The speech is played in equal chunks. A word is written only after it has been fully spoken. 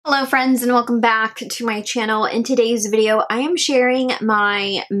Hello friends and welcome back to my channel. In today's video, I am sharing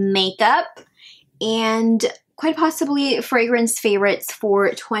my makeup and quite possibly fragrance favorites for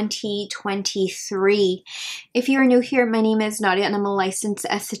 2023. If you're new here, my name is Nadia and I'm a licensed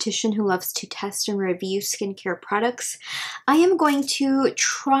esthetician who loves to test and review skincare products. I am going to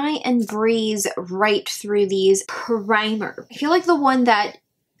try and breeze right through these. Primer. I feel like the one that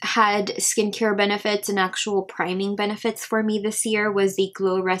had skincare benefits and actual priming benefits for me this year was the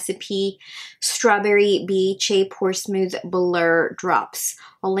Glow Recipe Strawberry BHA Pore Smooth Blur Drops.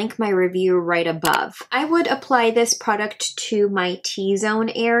 I'll link my review right above. I would apply this product to my T-zone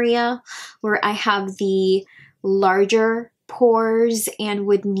area where I have the larger pores and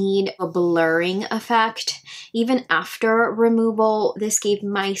would need a blurring effect. Even after removal, this gave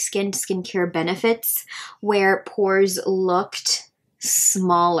my skincare benefits where pores looked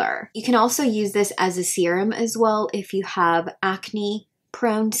smaller. You can also use this as a serum as well if you have acne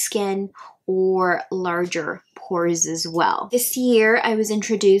prone skin or larger pores as well. This year I was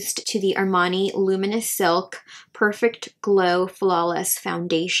introduced to the Armani Luminous Silk Perfect Glow Flawless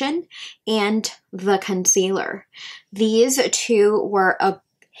Foundation and the concealer. These two were a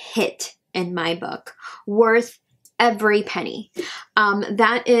hit in my book, worth every penny.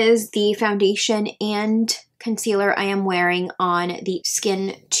 That is the foundation and concealer I am wearing on the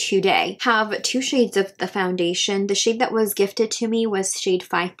skin today. Have two shades of the foundation. The shade that was gifted to me was shade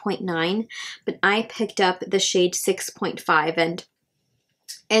 5.9, but I picked up the shade 6.5 and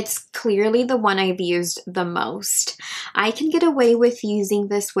it's clearly the one I've used the most. I can get away with using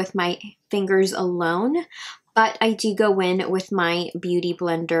this with my fingers alone, but I do go in with my beauty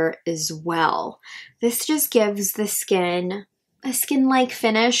blender as well. This just gives the skin a skin-like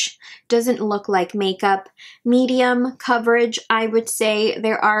finish, doesn't look like makeup. Medium coverage, I would say.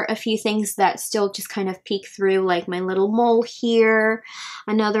 There are a few things that still just kind of peek through, like my little mole here,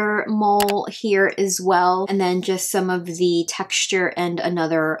 another mole here as well, and then just some of the texture and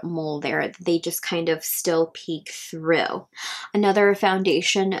another mole there. They just kind of still peek through. Another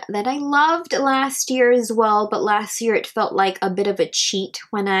foundation that I loved last year as well, but last year it felt like a bit of a cheat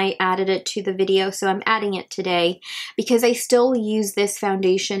when I added it to the video, so I'm adding it today because I still use this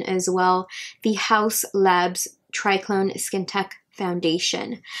foundation as well, the Haus Labs Triclone Skin Tech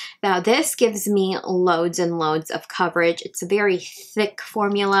Foundation. Now this gives me loads and loads of coverage. It's a very thick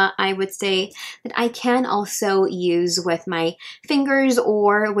formula, I would say, that I can also use with my fingers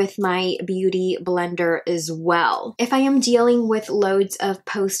or with my beauty blender as well. If I am dealing with loads of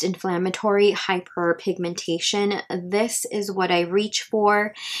post-inflammatory hyperpigmentation, this is what I reach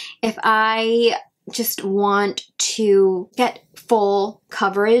for. If I just want to get full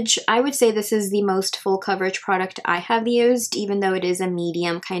coverage, I would say this is the most full coverage product I have used, even though it is a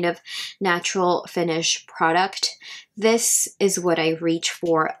medium kind of natural finish product. This is what I reach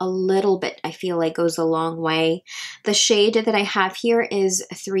for a little bit. I feel like goes a long way. The shade that I have here is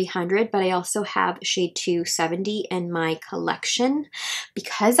 300, but I also have shade 270 in my collection.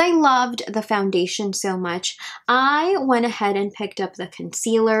 Because I loved the foundation so much, I went ahead and picked up the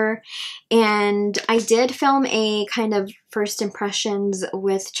concealer, and I did film a kind of first impressions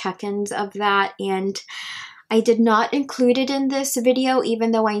with check-ins of that, and I did not include it in this video,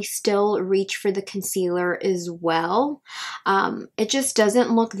 even though I still reach for the concealer as well. It just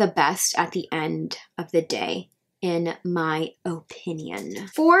doesn't look the best at the end of the day, in my opinion.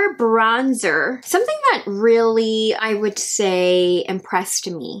 For bronzer, something that really, I would say, impressed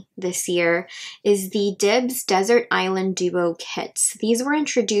me this year is the DIBS Desert Island Duo Kits. These were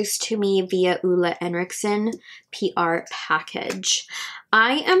introduced to me via Ulla Henriksen PR package.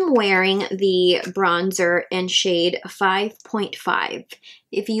 I am wearing the bronzer in shade 5.5.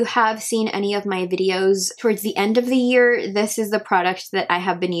 If you have seen any of my videos towards the end of the year, this is the product that I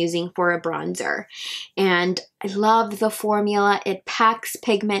have been using for a bronzer. And I love the formula. It packs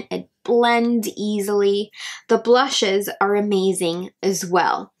pigment, it blends easily. The blushes are amazing as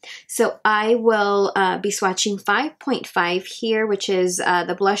well. So I will be swatching 5.5 here, which is,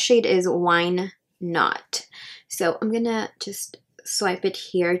 the blush shade is Wine Not. So I'm gonna just swipe it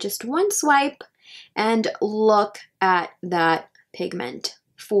here, just one swipe, and look at that pigment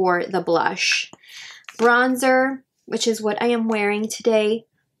for the blush. Bronzer, which is what I am wearing today,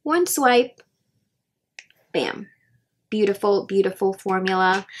 one swipe, bam. Beautiful, beautiful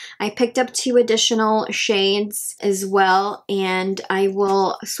formula. I picked up 2 additional shades as well, and I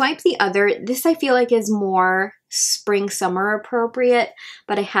will swipe the other. This I feel like is more spring, summer appropriate,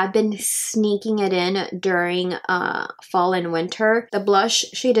 but I have been sneaking it in during fall and winter. The blush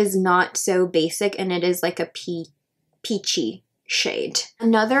shade is not so basic, and it is like a peachy shade.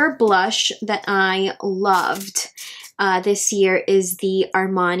 Another blush that I loved this year is the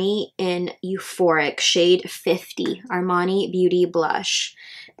Armani in Euphoric shade 50, Armani Beauty Blush.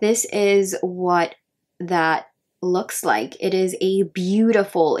 This is what that looks like. It is a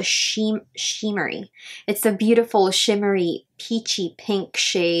beautiful shimmery. It's a beautiful shimmery peachy pink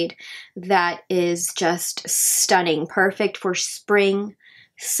shade that is just stunning. Perfect for spring,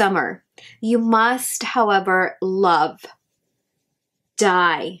 summer. You must, however,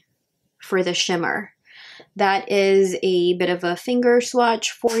 die for the shimmer. That is a bit of a finger swatch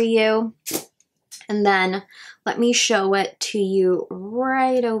for you. And then let me show it to you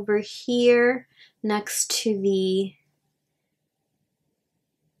right over here next to the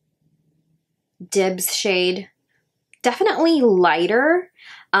DIBS shade. Definitely lighter,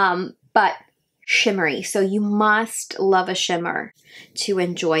 but shimmery. So you must love a shimmer to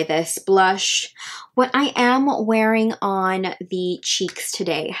enjoy this blush. What I am wearing on the cheeks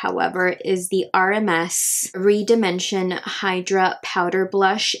today, however, is the RMS Redimension Hydra Powder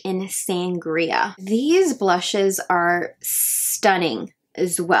Blush in Sangria. These blushes are stunning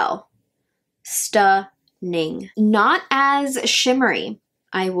as well. Stunning. Not as shimmery,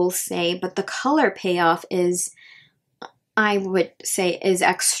 I will say, but the color payoff is, I would say, is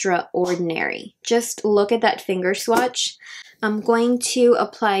extraordinary. Just look at that finger swatch. I'm going to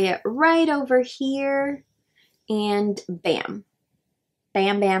apply it right over here and bam.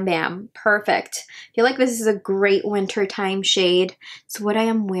 Bam, bam, bam. Perfect. I feel like this is a great wintertime shade. It's what I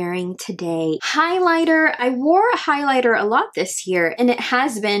am wearing today. Highlighter. I wore a highlighter a lot this year, and it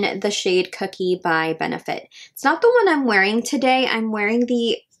has been the shade Cookie by Benefit. It's not the one I'm wearing today. I'm wearing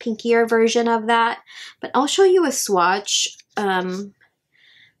the pinkier version of that, but I'll show you a swatch.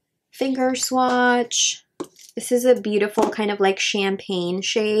 Finger swatch. This is a beautiful kind of like champagne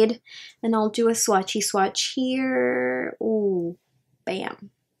shade, and I'll do a swatchy swatch here. Ooh. Bam.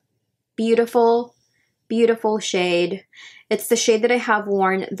 Beautiful, beautiful shade. It's the shade that I have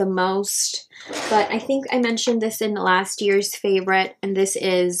worn the most, but I think I mentioned this in last year's favorite, and this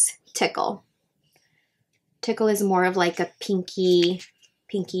is Tickle. Tickle is more of like a pinky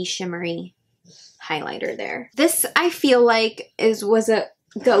shimmery highlighter there. This I feel like was a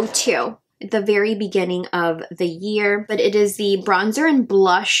go-to at the very beginning of the year, but it is the bronzer and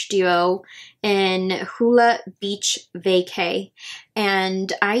blush duo in Hoola Beach Vacay,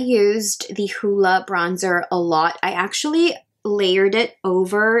 and I used the Hoola bronzer a lot. I actually layered it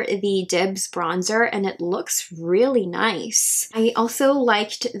over the DIBS bronzer, and it looks really nice. I also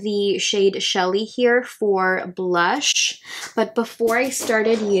liked the shade Shelly here for blush, but before I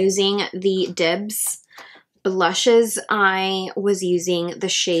started using the DIBS blushes, I was using the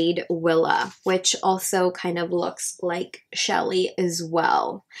shade Willa, which also kind of looks like Shelly as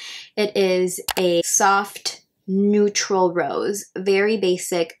well. It is a soft, neutral rose. Very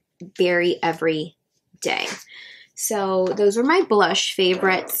basic, very everyday. So those were my blush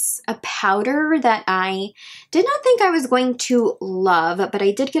favorites. A powder that I did not think I was going to love, but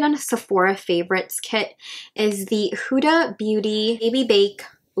I did get on a Sephora favorites kit, is the Huda Beauty Baby Bake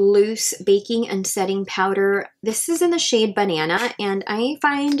Loose Baking and Setting Powder. This is in the shade Banana, and I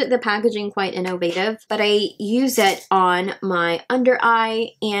find the packaging quite innovative, but I use it on my under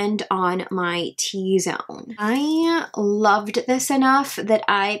eye and on my T-zone. I loved this enough that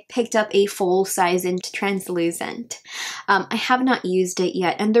I picked up a full size in translucent. I have not used it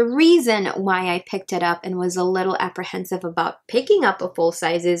yet, and the reason why I picked it up and was a little apprehensive about picking up a full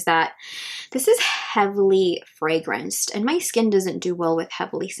size is that this is heavily fragranced, and my skin doesn't do well with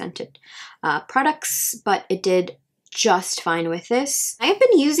heavily scented products, but it did just fine with this. I have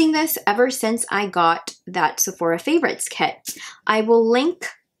been using this ever since I got that Sephora favorites kit. I will link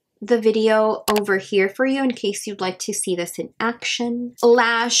the video over here for you in case you'd like to see this in action.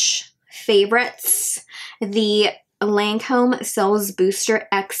 Lash Favorites, the Lancome Cell's Booster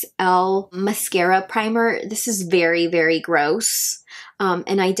XL Mascara Primer. This is very, very gross.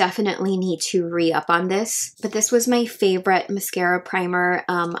 And I definitely need to re-up on this, but this was my favorite mascara primer.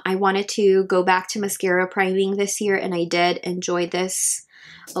 I wanted to go back to mascara priming this year, and I did enjoy this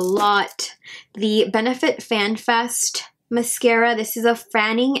a lot. The Benefit Fan Fest mascara. This is a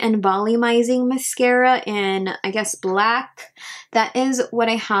fanning and volumizing mascara in, I guess, black. That is what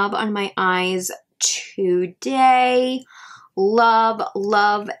I have on my eyes today. Love,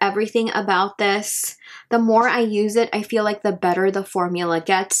 love everything about this. The more I use it, I feel like the better the formula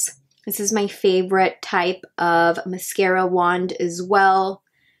gets. This is my favorite type of mascara wand as well.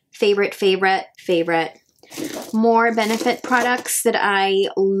 Favorite, favorite, favorite. More Benefit products that I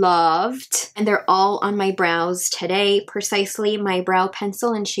loved, and they're all on my brows today. Precisely my brow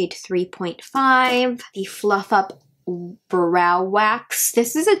pencil in shade 3.5. The Fluff Up Brow Wax.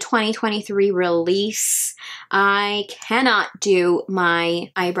 This is a 2023 release. I cannot do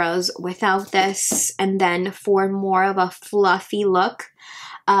my eyebrows without this. And then for more of a fluffy look,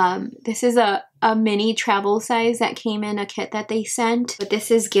 this is a mini travel size that came in a kit that they sent. But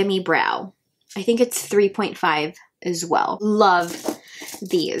this is Gimme Brow. I think it's 3.5 as well. Love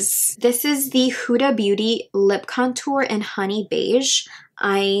these. This is the Huda Beauty Lip Contour in Honey Beige.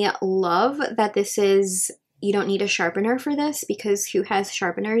 I love that this is, you don't need a sharpener for this because who has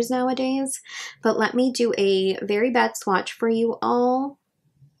sharpeners nowadays? But let me do a very bad swatch for you all.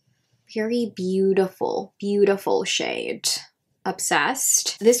 Very beautiful, beautiful shade.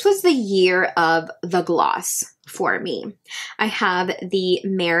 Obsessed. This was the year of the gloss for me. I have the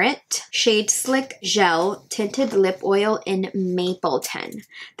Merit Shade Slick Gel Tinted Lip Oil in Mapleton.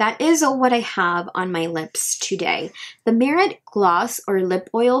 That is what I have on my lips today. The Merit Gloss or Lip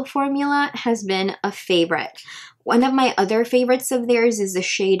Oil formula has been a favorite. One of my other favorites of theirs is the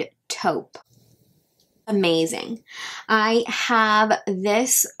shade Taupe. Amazing. I have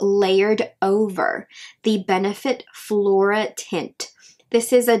this layered over the Benefit Flora tint.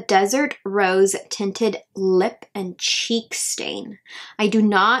 This is a Desert Rose tinted lip and cheek stain. I do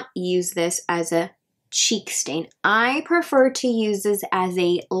not use this as a cheek stain. I prefer to use this as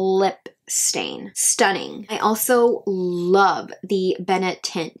a lip stain. Stunning. I also love the Bennett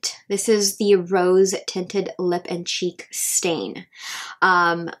tint. This is the rose tinted lip and cheek stain.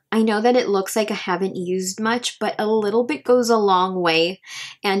 I know that it looks like I haven't used much, but a little bit goes a long way.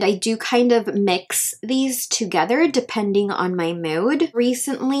 And I do kind of mix these together depending on my mood.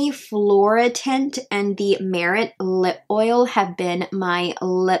 Recently, Flora Tint and the Merit Lip Oil have been my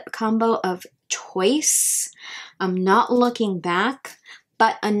lip combo of choice. I'm not looking back.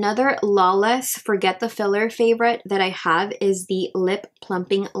 But another Lawless Forget the Filler favorite that I have is the Lip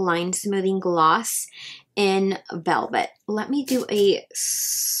Plumping Line Smoothing Gloss in Velvet. Let me do a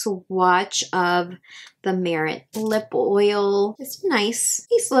swatch of the Merit Lip Oil. It's nice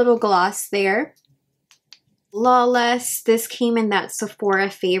little gloss there. Lawless. This came in that Sephora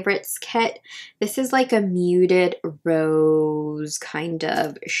Favorites kit. This is like a muted rose kind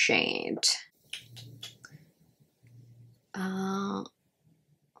of shade.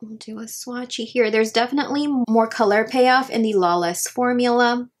 We'll do a swatchy here. There's definitely more color payoff in the Lawless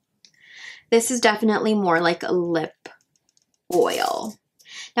formula. This is definitely more like a lip oil.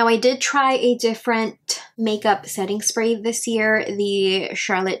 Now I did try a different makeup setting spray this year, the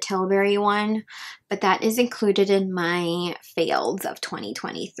Charlotte Tilbury one, but that is included in my fails of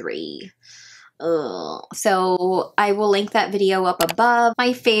 2023. So I will link that video up above.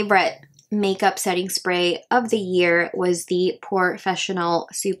 My favorite makeup setting spray of the year was the Professional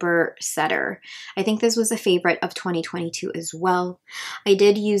Super Setter. I think this was a favorite of 2022 as well. I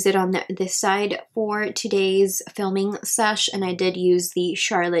did use it on this side for today's filming sesh, and I did use the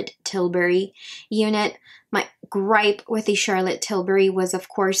Charlotte Tilbury unit. My gripe with the Charlotte Tilbury was, of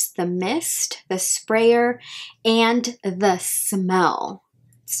course, the mist, the sprayer, and the smell.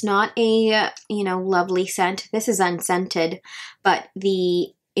 It's not a, lovely scent. This is unscented, but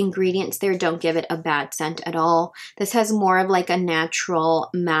the ingredients there don't give it a bad scent at all. This has more of like a natural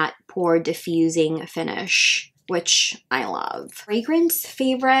matte pore diffusing finish, which I love. Fragrance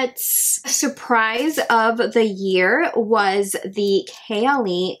favorites. Surprise of the year was the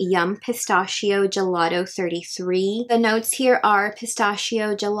KLE Yum Pistachio Gelato 33. The notes here are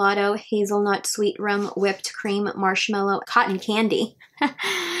pistachio gelato, hazelnut, sweet rum, whipped cream, marshmallow, cotton candy.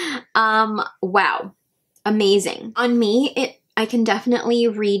 Wow. Amazing. On me, I can definitely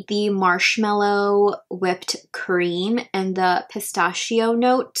read the marshmallow, whipped cream, and the pistachio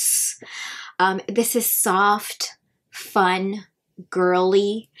notes. This is soft, fun,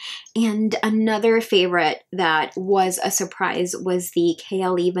 girly. And another favorite that was a surprise was the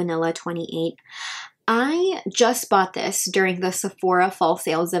KLE Vanilla 28. I just bought this during the Sephora fall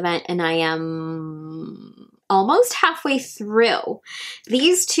sales event, and I am almost halfway through.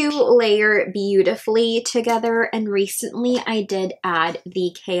 These two layer beautifully together, and recently I did add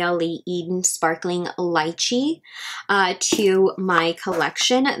the KLE Eden Sparkling Lychee to my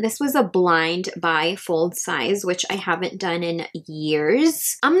collection. This was a blind buy fold size, which I haven't done in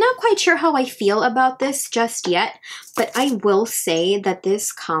years. I'm not quite sure how I feel about this just yet, but I will say that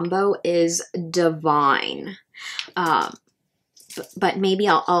this combo is divine. But maybe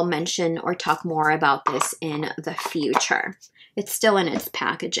I'll mention or talk more about this in the future. It's still in its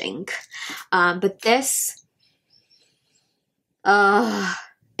packaging. But this,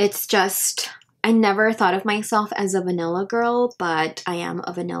 it's just, I never thought of myself as a vanilla girl, but I am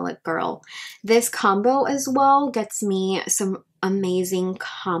a vanilla girl. This combo as well gets me some amazing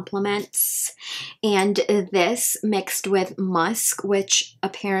compliments. And this mixed with musk, which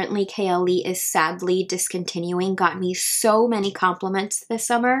apparently KLE is sadly discontinuing, got me so many compliments this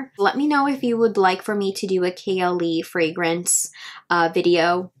summer. Let me know if you would like for me to do a KLE fragrance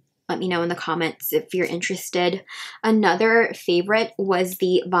video. Let me know in the comments if you're interested. Another favorite was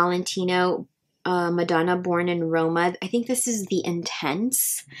the Valentino Madonna Born in Roma. I think this is the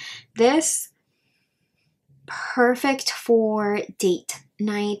Intense. This, perfect for date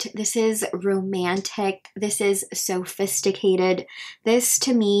night. This is romantic. This is sophisticated. This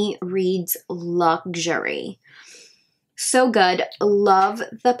to me reads luxury. So good. Love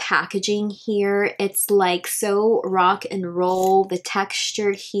the packaging here. It's like so rock and roll. The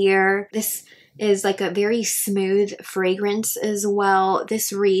texture here. This is like a very smooth fragrance as well.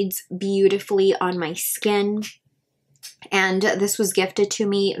 This reads beautifully on my skin. And this was gifted to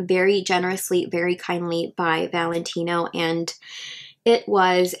me very generously, very kindly by Valentino. And it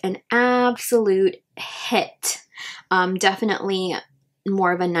was an absolute hit. Definitely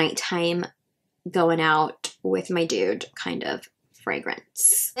more of a nighttime going out with my dude kind of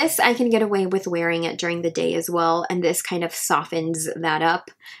fragrance. This I can get away with wearing it during the day as well, and this kind of softens that up.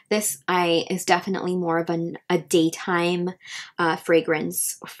 This is definitely more of a daytime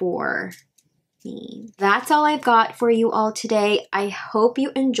fragrance for me. That's all I've got for you all today. I hope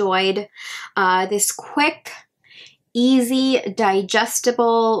you enjoyed this quick, easy,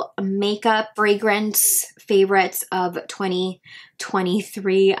 digestible makeup fragrance favorites of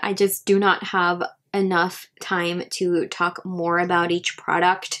 2023. I just do not have enough time to talk more about each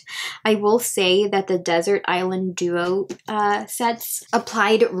product. I will say that the Desert Island Duo sets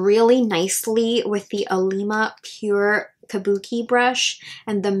applied really nicely with the Alima Pure Kabuki brush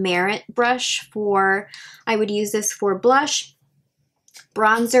and the Merit brush for, I would use this for blush,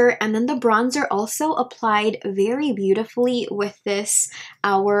 bronzer, and then the bronzer also applied very beautifully with this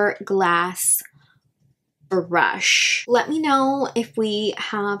Hourglass brush. Let me know if we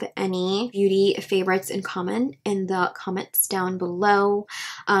have any beauty favorites in common in the comments down below.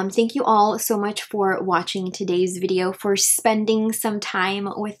 Thank you all so much for watching today's video, for spending some time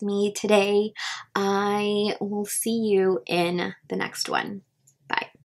with me today. I will see you in the next one.